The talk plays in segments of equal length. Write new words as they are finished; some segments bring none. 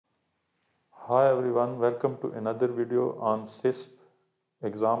Hi everyone, welcome to another video on CISSP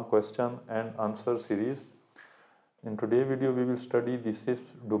exam question and answer series. In today's video we will study the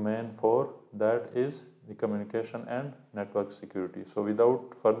CISSP domain 4, that is the communication and network security. So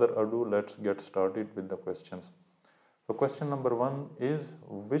without further ado, let's get started with the questions. So question number 1 is,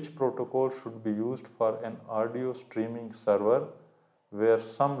 which protocol should be used for an audio streaming server where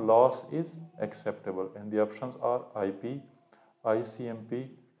some loss is acceptable? And the options are IP,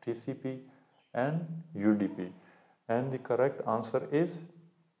 ICMP, TCP and UDP, and the correct answer is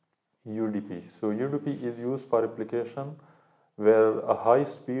UDP. So UDP is used for application where a high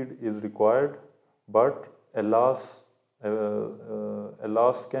speed is required but a loss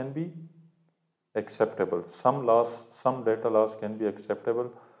can be acceptable. Some data loss can be acceptable,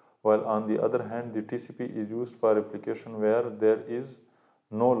 while on the other hand the TCP is used for application where there is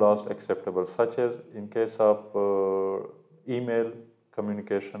no loss acceptable, such as in case of email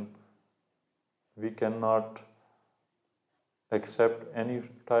communication. We cannot accept any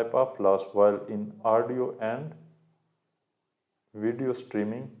type of loss, while in audio and video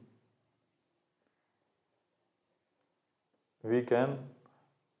streaming we can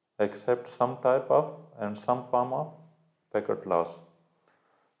accept some type of and some form of packet loss.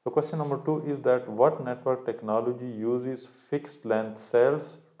 So question number 2 is that what network technology uses fixed length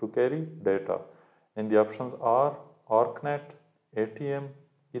cells to carry data? And the options are ARCnet, ATM,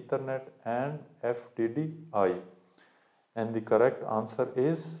 Ethernet and FDDI, and the correct answer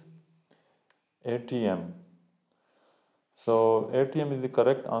is ATM. So ATM is the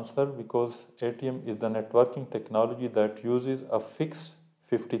correct answer because ATM is the networking technology that uses a fixed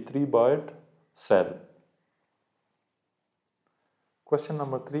 53-byte cell. Question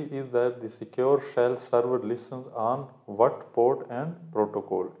number 3 is that the secure shell server listens on what port and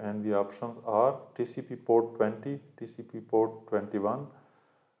protocol? And the options are TCP port 20, TCP port 21,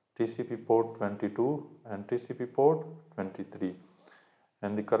 TCP port 22 and TCP port 23,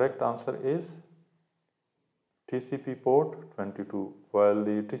 and the correct answer is TCP port 22, while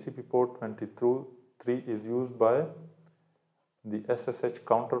the TCP port 23 is used by the SSH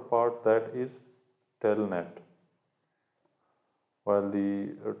counterpart, that is Telnet, while the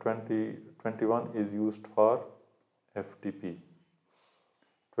 21 is used for FTP.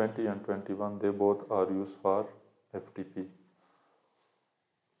 20 and 21, they both are used for FTP.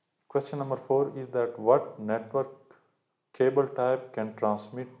 Question number 4 is that what network cable type can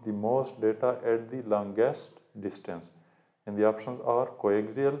transmit the most data at the longest distance? And the options are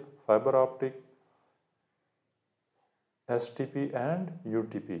coaxial, fiber optic, STP and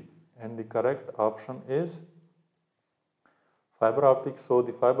UTP. And the correct option is fiber optic. So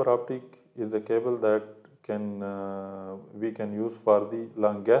the fiber optic is the cable that we can use for the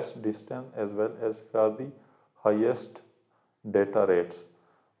longest distance as well as for the highest data rates.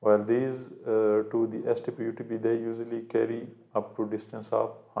 While these to the STP UTP, they usually carry up to distance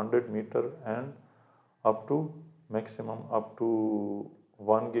of 100 meter and up to maximum up to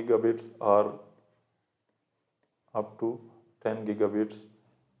 1 gigabits or up to 10 gigabits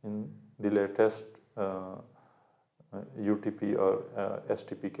in the latest UTP or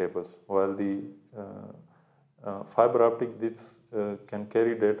STP cables. While the fiber optic, this can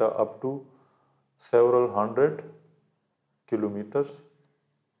carry data up to several hundred kilometers.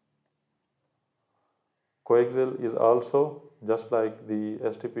 Coaxial is also just like the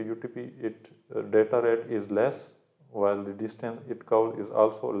STP UTP, data rate is less, while the distance it covers is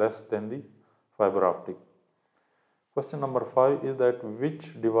also less than the fiber optic. Question number 5 is that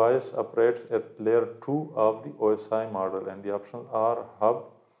which device operates at layer 2 of the OSI model? And the options are hub,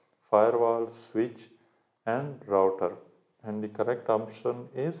 firewall, switch and router. And the correct option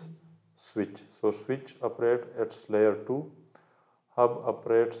is switch. So switch operates at layer 2, hub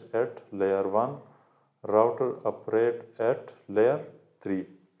operates at layer 1, router operate at layer 3,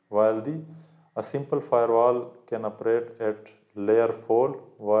 while a simple firewall can operate at layer 4,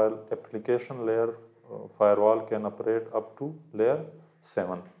 while application layer firewall can operate up to layer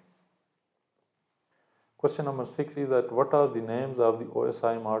 7. Question number 6 is that what are the names of the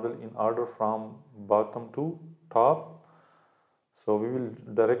OSI model in order from bottom to top? So we will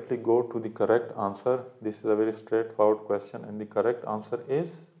directly go to the correct answer. This is a very straightforward question, and the correct answer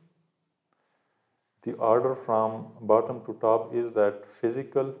is the order from bottom to top is that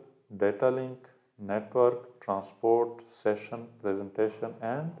physical, data link, network, transport, session, presentation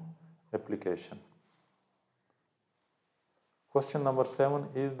and application. Question number 7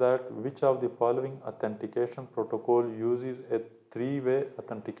 is that which of the following authentication protocol uses a three-way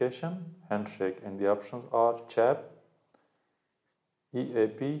authentication handshake? And the options are CHAP,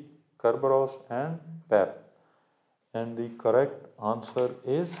 EAP, Kerberos and PAP. And the correct answer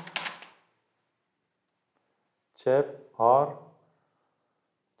is CHAP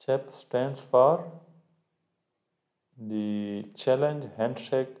stands for the Challenge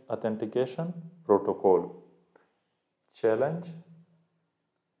Handshake Authentication Protocol. Challenge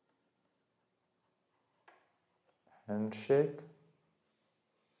Handshake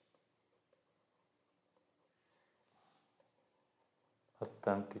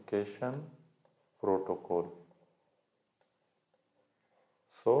Authentication Protocol.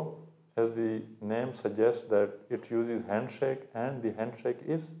 So, as the name suggests that it uses handshake and the handshake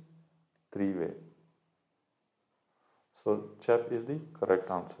is three-way. So, CHAP is the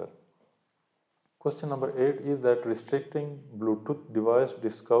correct answer. Question number 8 is that restricting Bluetooth device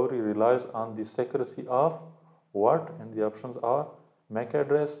discovery relies on the secrecy of what? And the options are MAC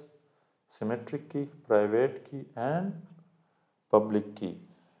address, symmetric key, private key and public key.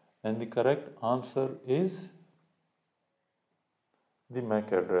 And the correct answer is the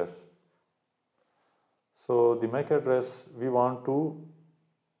MAC address. So the MAC address, we want to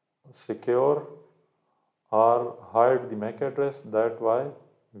secure or hide the MAC address. That's why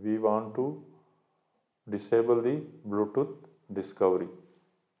we want to disable the Bluetooth discovery.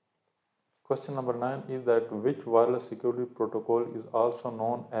 Question number 9 is that which wireless security protocol is also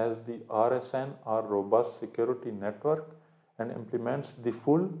known as the RSN or Robust Security Network and implements the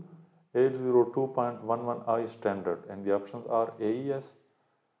full 802.11i standard? And the options are AES,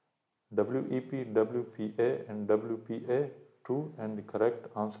 WEP, WPA and WPA2, and the correct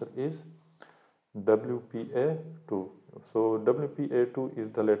answer is WPA2. So WPA2 is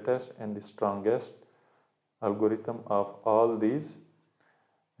the latest and the strongest algorithm of all these,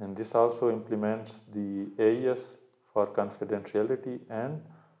 and this also implements the AES for confidentiality and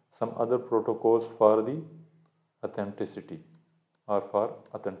some other protocols for the authenticity or for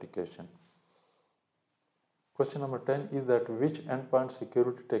authentication. Question number 10 is that which endpoint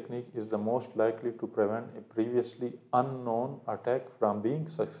security technique is the most likely to prevent a previously unknown attack from being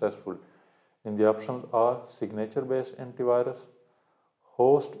successful? And the options are signature-based antivirus,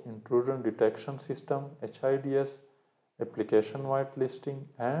 host intrusion detection system, HIDS, application whitelisting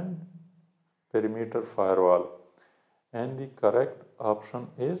and perimeter firewall. And the correct option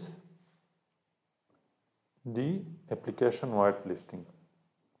is the application whitelisting.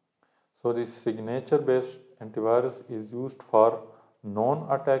 So the signature-based antivirus is used for known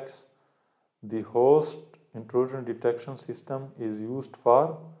attacks. The host intrusion detection system is used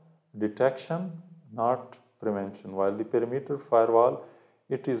for detection, not prevention, while the perimeter firewall,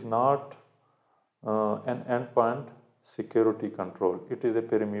 it is not an endpoint security control, it is a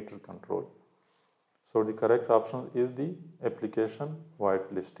perimeter control. So the correct option is the application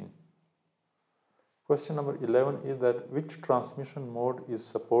whitelisting. Question number 11 is that which transmission mode is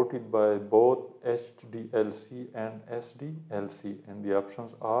supported by both HDLC and SDLC? And the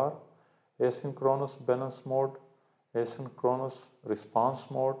options are asynchronous balance mode, asynchronous response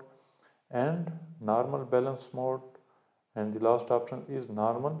mode and normal balance mode, and the last option is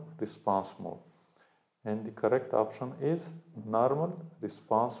normal response mode. And the correct option is normal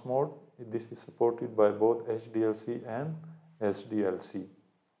response mode. This is supported by both HDLC and SDLC.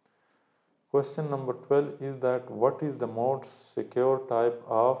 Question number 12 is that what is the most secure type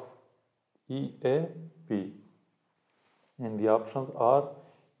of EAP? And the options are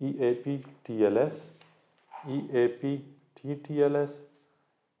EAP TLS, EAP TTLS,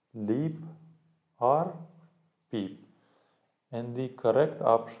 LEAP or PEEP. And the correct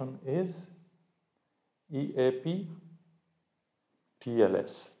option is EAP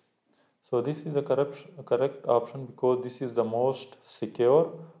TLS. So this is a correct option because this is the most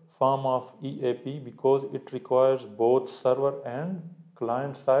secure form of EAP because it requires both server and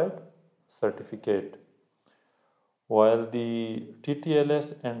client side certificate. While the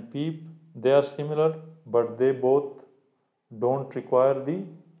TTLS and PEEP, they are similar but they both don't require the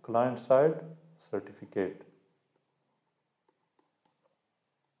client side certificate.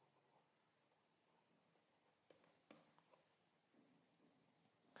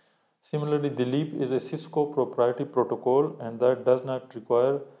 Similarly, the LEAP is a Cisco proprietary protocol and that does not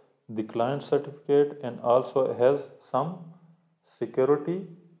require the client certificate and also has some security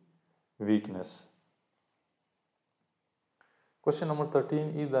weakness. Question number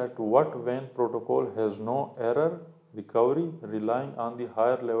 13 is that what WAN protocol has no error recovery, relying on the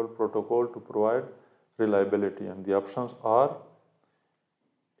higher level protocol to provide reliability? And the options are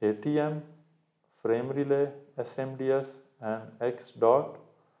ATM, frame relay, SMDS and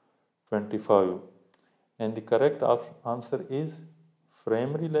X.25. And the correct answer is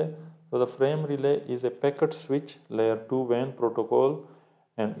frame relay. So the frame relay is a packet switch layer 2 WAN protocol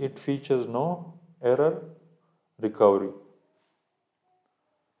and it features no error recovery.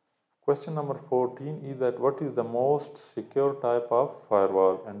 Question number 14 is that what is the most secure type of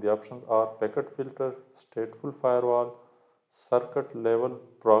firewall? And the options are packet filter, stateful firewall, circuit level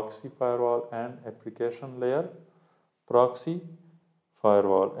proxy firewall, and application layer proxy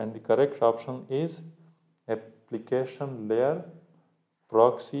firewall. And the correct option is application layer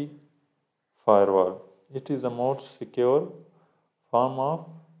proxy firewall. It is the most secure form of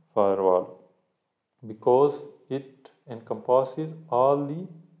firewall because it encompasses all the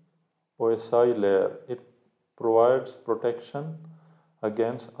OSI layer. It provides protection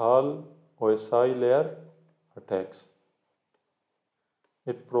against all OSI layer attacks.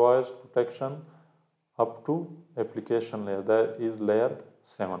 It provides protection up to application layer, that is layer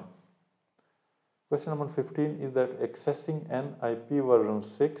 7. Question number 15 is that accessing an IP version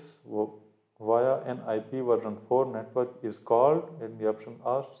 6 via an IP version 4 network is called, and the options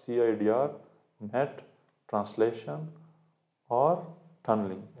are CIDR, net, translation, or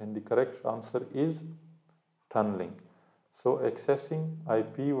tunneling, and the correct answer is tunneling. So accessing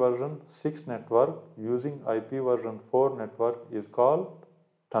IP version 6 network using IP version 4 network is called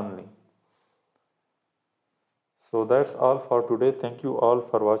tunneling. So that's all for today. Thank you all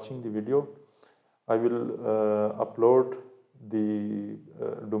for watching the video. I will upload the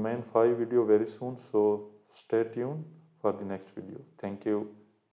domain 5 video very soon, so stay tuned for the next video. Thank you.